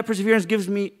 And then that perseverance gives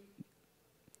me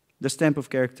the stamp of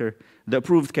character, the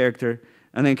approved character.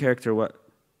 And then character what?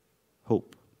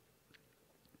 Hope.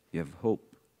 You have hope.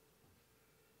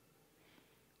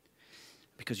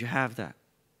 Because you have that.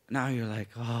 Now you're like,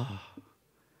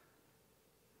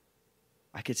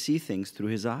 I could see things through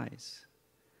his eyes.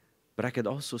 But I could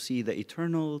also see the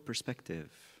eternal perspective.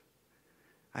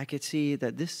 I could see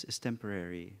that this is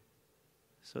temporary.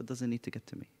 So it doesn't need to get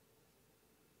to me.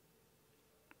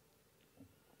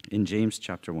 In James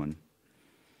chapter 1.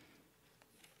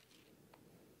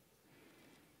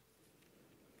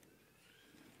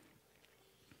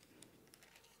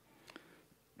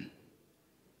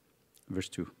 Verse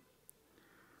 2.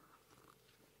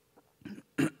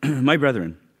 My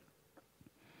brethren,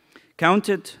 count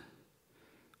it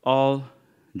all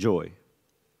joy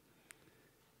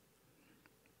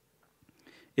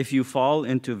if you fall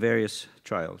into various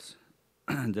trials.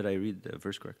 Did I read the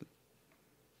verse correctly?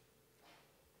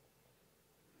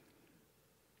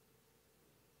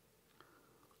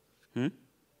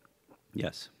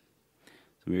 Yes.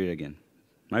 Let me read it again.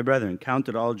 My brethren, count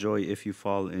it all joy if you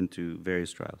fall into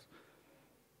various trials.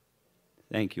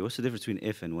 Thank you. What's the difference between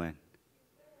if and when?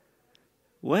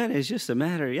 When is just a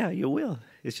matter, yeah, you will.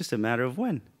 It's just a matter of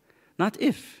when, not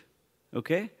if,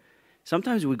 okay?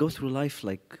 Sometimes we go through life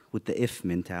like with the if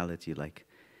mentality, like,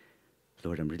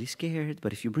 Lord, I'm really scared,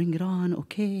 but if you bring it on,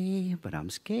 okay, but I'm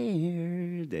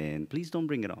scared, and please don't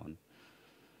bring it on.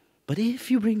 But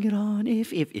if you bring it on,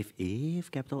 if,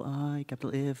 capital I,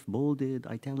 capital F, bolded,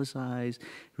 italicized,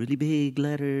 really big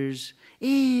letters,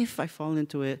 if I fall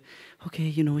into it, okay,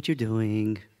 you know what you're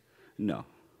doing. No.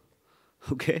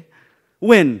 Okay?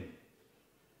 When?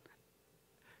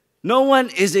 No one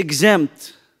is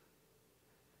exempt.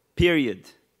 Period.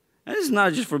 And it's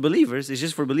not just for believers. It's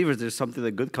just for believers there's something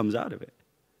that good comes out of it.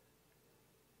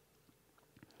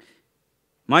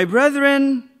 My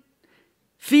brethren,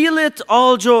 feel it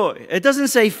all joy. It doesn't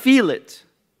say feel it,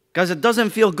 because it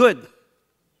doesn't feel good.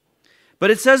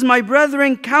 But it says, my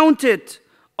brethren, count it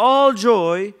all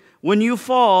joy when you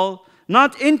fall,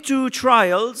 not into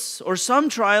trials, or some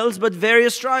trials, but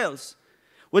various trials.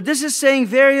 What this is saying,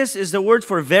 various, is the word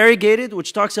for variegated,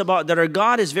 which talks about that our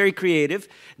God is very creative,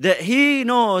 that He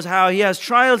knows how He has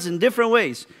trials in different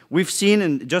ways. We've seen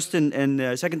in 2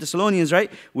 Thessalonians,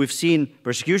 right? We've seen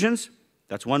persecutions,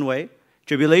 that's one way.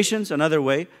 Tribulations, another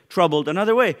way. Troubled,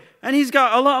 another way. And He's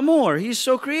got a lot more. He's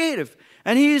so creative.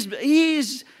 And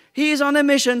He's on a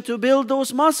mission to build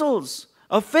those muscles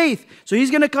of faith. So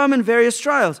He's going to come in various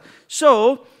trials.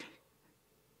 So,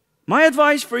 my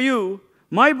advice for you,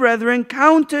 my brethren,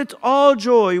 count it all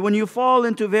joy when you fall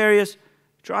into various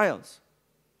trials.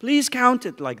 Please count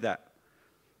it like that.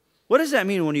 What does that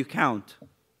mean when you count?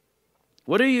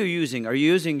 What are you using? Are you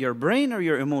using your brain or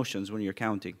your emotions when you're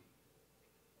counting?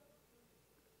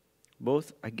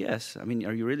 Both, I guess. I mean,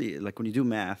 are you really, like when you do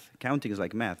math, counting is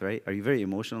like math, right? Are you very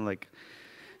emotional? Like,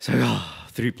 it's like, oh,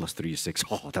 3 plus 3 is 6.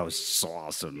 Oh, that was so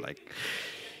awesome. Like,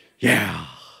 yeah.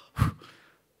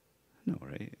 No,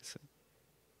 right?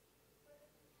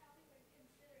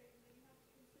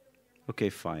 Okay,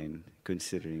 fine.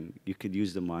 Considering, you could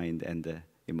use the mind and the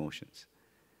emotions.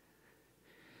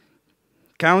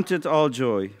 Count it all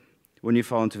joy when you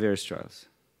fall into various trials.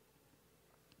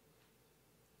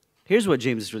 Here's what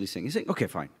James is really saying. He's saying, okay,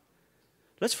 fine.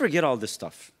 Let's forget all this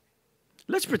stuff.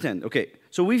 Let's pretend. Okay,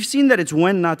 so we've seen that it's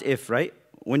when, not if, right?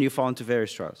 When you fall into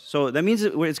various trials. So that means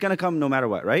that it's going to come no matter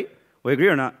what, right? We agree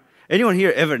or not? Anyone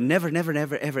here ever, never,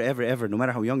 no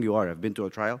matter how young you are, have been to a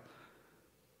trial?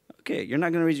 Okay, you're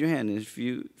not going to raise your hand. If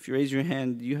you raise your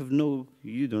hand, you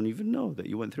don't even know that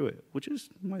you went through it, which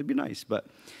might be nice, but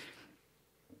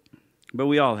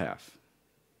we all have.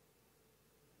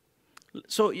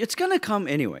 So it's going to come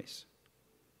anyways.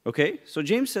 Okay? So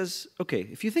James says, okay,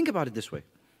 if you think about it this way.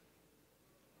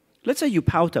 Let's say you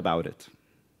pout about it.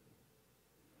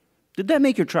 Did that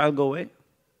make your trial go away?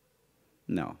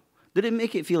 No. Did it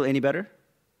make it feel any better?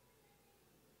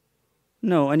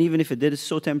 No, and even if it did, it's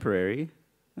so temporary.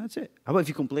 That's it. How about if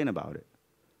you complain about it?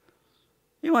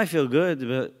 You might feel good,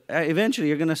 but eventually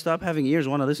you're going to stop having ears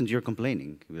want to listen to your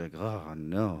complaining. You'll be like, oh,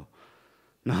 no,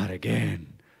 not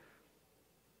again.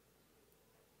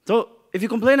 So if you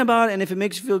complain about it and if it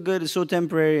makes you feel good, it's so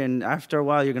temporary, and after a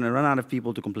while you're going to run out of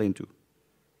people to complain to.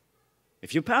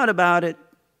 If you pout about it,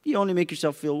 you only make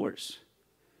yourself feel worse.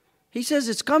 He says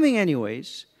it's coming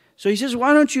anyways. So he says,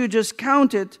 why don't you just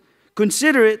count it,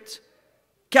 consider it,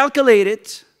 calculate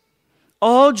it,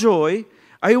 all joy.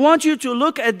 I want you to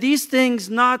look at these things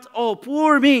not, oh,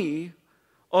 poor me,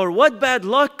 or what bad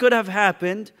luck could have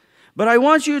happened, but I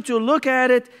want you to look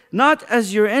at it not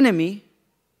as your enemy,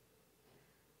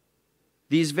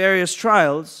 these various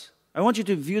trials. I want you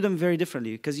to view them very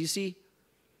differently, because you see,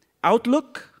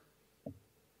 outlook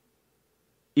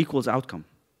equals outcome.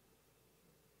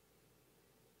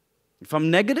 If I'm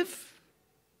negative,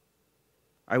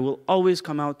 I will always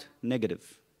come out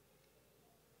negative.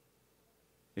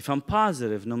 If I'm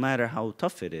positive, no matter how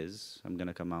tough it is, I'm going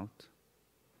to come out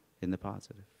in the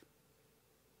positive.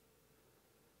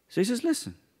 So he says,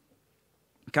 listen,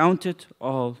 count it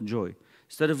all joy.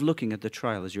 Instead of looking at the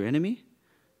trial as your enemy,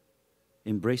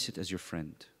 embrace it as your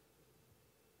friend.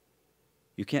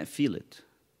 You can't feel it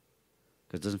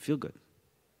because it doesn't feel good.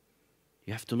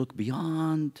 You have to look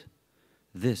beyond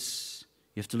this.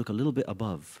 You have to look a little bit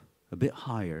above, a bit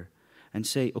higher, and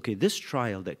say, okay, this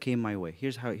trial that came my way,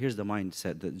 here's the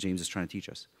mindset that James is trying to teach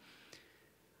us.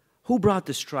 Who brought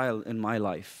this trial in my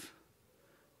life?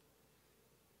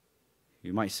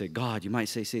 You might say God, you might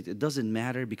say Satan. It doesn't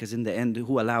matter, because in the end,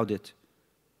 who allowed it?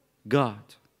 God.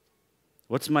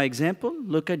 What's my example?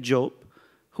 Look at Job.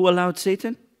 Who allowed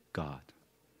Satan? God.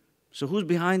 So who's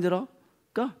behind it all?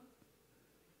 God.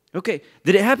 Okay,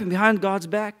 did it happen behind God's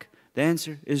back? The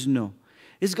answer is no.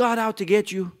 Is God out to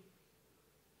get you?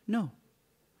 No.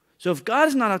 So if God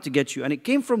is not out to get you, and it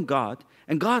came from God,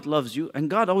 and God loves you, and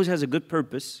God always has a good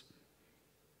purpose,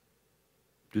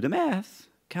 do the math.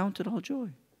 Count it all joy.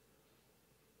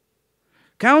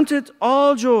 Count it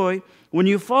all joy when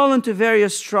you fall into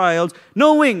various trials,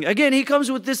 knowing, again, he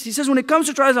comes with this, he says, when it comes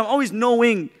to trials, I'm always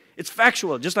knowing. It's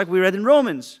factual, just like we read in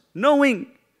Romans. Knowing.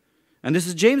 And this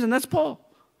is James, and that's Paul.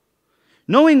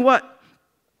 Knowing what?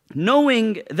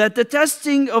 Knowing that the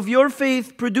testing of your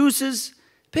faith produces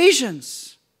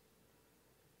patience.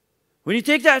 When you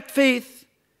take that faith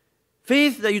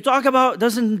that you talk about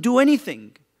doesn't do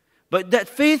anything. But that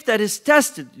faith that is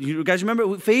tested, you guys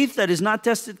remember, faith that is not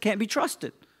tested can't be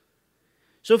trusted.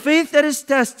 So faith that is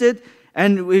tested,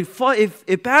 and if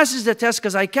it passes the test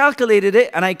because I calculated it,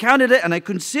 and I counted it, and I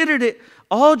considered it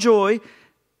all joy,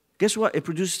 guess what? It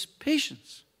produces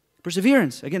patience,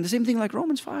 perseverance. Again, the same thing like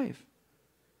Romans 5.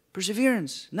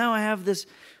 Perseverance. Now I have this,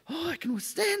 I can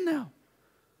withstand now.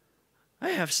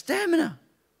 I have stamina.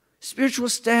 Spiritual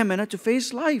stamina to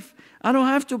face life. I don't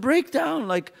have to break down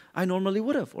like I normally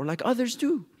would have, or like others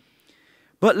do.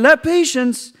 But let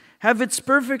patience have its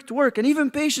perfect work. And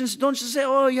even patience, don't just say,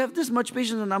 you have this much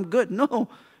patience and I'm good. No,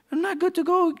 I'm not good to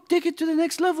go. Take it to the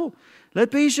next level.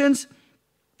 Let patience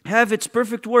have its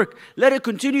perfect work. Let it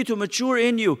continue to mature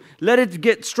in you. Let it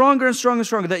get stronger and stronger and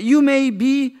stronger, that you may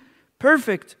be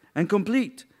perfect and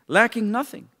complete, lacking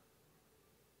nothing.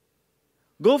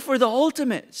 Go for the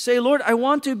ultimate. Say, Lord, I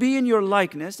want to be in your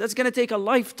likeness. That's going to take a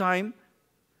lifetime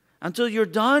until you're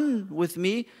done with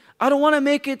me. I don't want to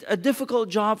make it a difficult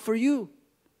job for you.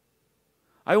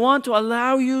 I want to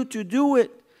allow you to do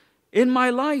it in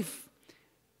my life.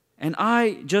 And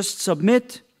I just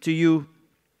submit to you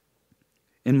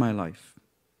in my life.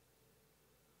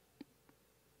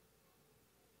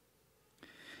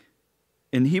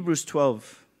 In Hebrews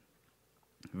 12,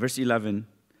 verse 11,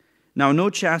 now no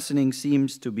chastening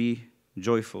seems to be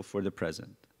joyful for the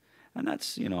present. And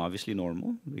that's, obviously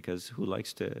normal, because who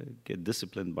likes to get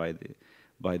disciplined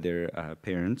by their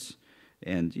parents?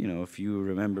 And, if you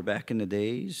remember back in the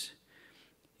days,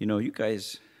 you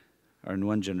guys are in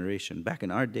one generation. Back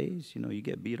in our days, you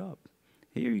get beat up.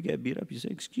 Here you get beat up, you say,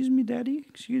 excuse me, daddy,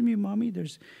 excuse me, mommy,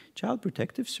 there's child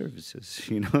protective services.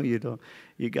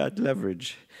 You got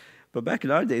leverage. But back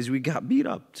in our days, we got beat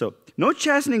up. So no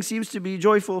chastening seems to be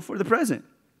joyful for the present,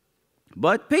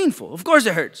 but painful. Of course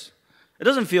it hurts. It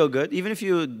doesn't feel good. Even if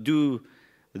you do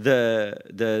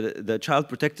the child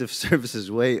protective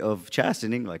services way of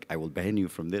chastening, like I will ban you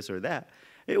from this or that,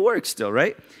 it works still,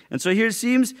 right? And so here it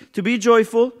seems to be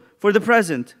joyful for the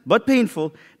present, but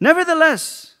painful.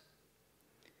 Nevertheless,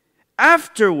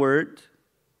 afterward,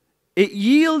 it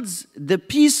yields the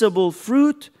peaceable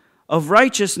fruit of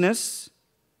righteousness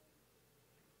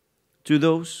to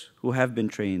those who have been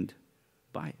trained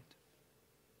by it.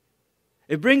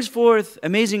 It brings forth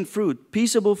amazing fruit,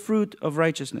 peaceable fruit of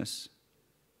righteousness.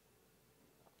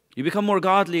 You become more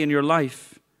godly in your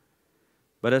life,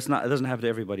 but it doesn't happen to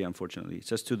everybody, unfortunately. It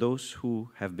says to those who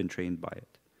have been trained by it.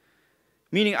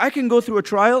 Meaning, I can go through a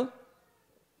trial,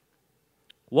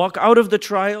 walk out of the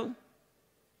trial.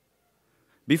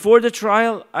 Before the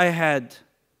trial, I had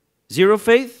zero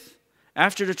faith.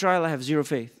 After the trial, I have zero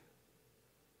faith.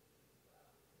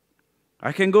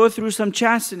 I can go through some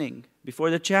chastening. Before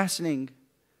the chastening,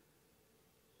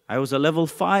 I was a level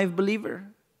 5 believer.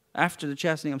 After the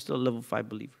chastening, I'm still a level 5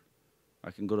 believer.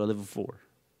 I can go to level 4.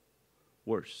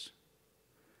 Worse.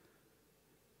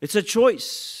 It's a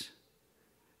choice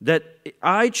that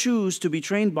I choose to be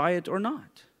trained by it or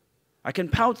not. I can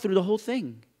pout through the whole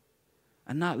thing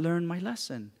and not learn my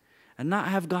lesson and not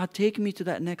have God take me to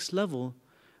that next level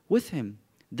with Him.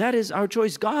 That is our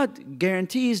choice. God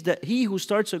guarantees that He who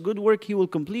starts a good work, He will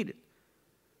complete it.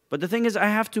 But the thing is, I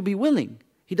have to be willing.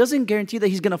 He doesn't guarantee that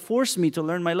He's going to force me to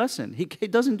learn my lesson. He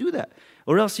doesn't do that.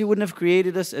 Or else He wouldn't have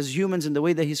created us as humans in the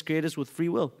way that He's created us with free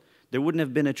will. There wouldn't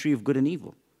have been a tree of good and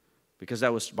evil, because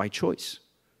that was by choice.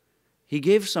 He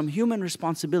gave some human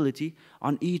responsibility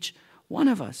on each one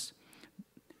of us.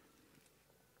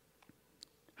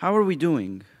 How are we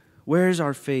doing? Where's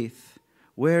our faith?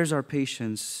 Where's our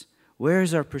patience?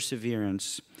 Where's our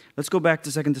perseverance? Let's go back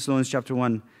to 2 Thessalonians chapter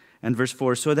 1 and verse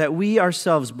 4. So that we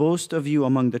ourselves boast of you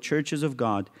among the churches of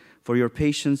God for your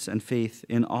patience and faith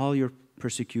in all your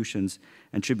persecutions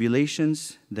and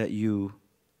tribulations that you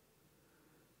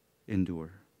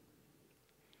endure.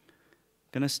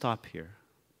 going to stop here.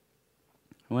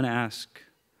 I want to ask,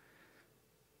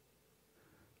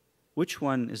 which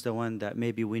one is the one that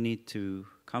maybe we need to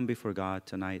come before God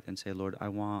tonight and say, Lord, I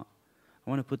want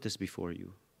to put this before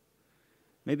you.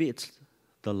 Maybe it's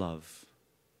the love.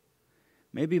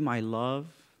 Maybe my love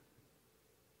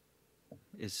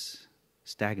is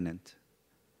stagnant.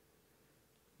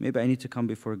 Maybe I need to come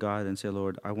before God and say,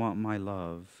 Lord, I want my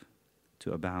love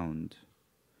to abound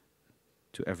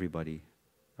to everybody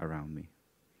around me.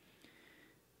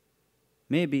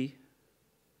 Maybe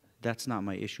that's not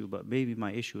my issue, but maybe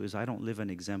my issue is I don't live an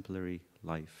exemplary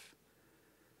life.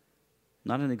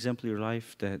 Not an exemplary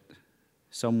life that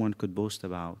someone could boast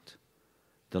about,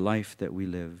 the life that we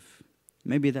live.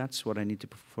 Maybe that's what I need to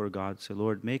put before God. Say,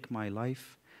 Lord, make my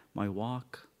life, my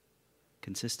walk,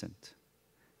 consistent.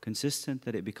 Consistent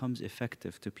that it becomes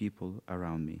effective to people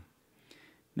around me.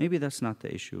 Maybe that's not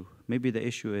the issue. Maybe the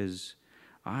issue is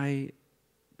I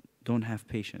don't have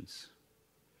patience.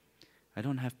 I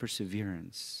don't have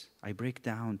perseverance. I break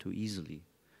down too easily,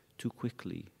 too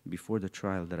quickly before the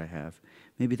trial that I have.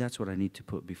 Maybe that's what I need to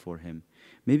put before Him.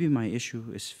 Maybe my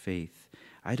issue is faith.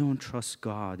 I don't trust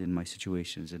God in my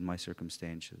situations, in my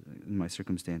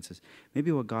circumstances.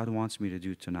 Maybe what God wants me to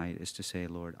do tonight is to say,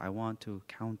 Lord, I want to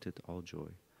count it all joy.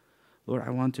 Lord,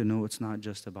 I want to know it's not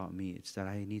just about me. It's that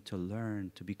I need to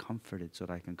learn to be comforted so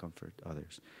that I can comfort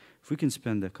others. If we can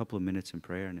spend a couple of minutes in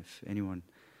prayer, and if anyone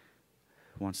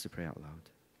wants to pray out loud.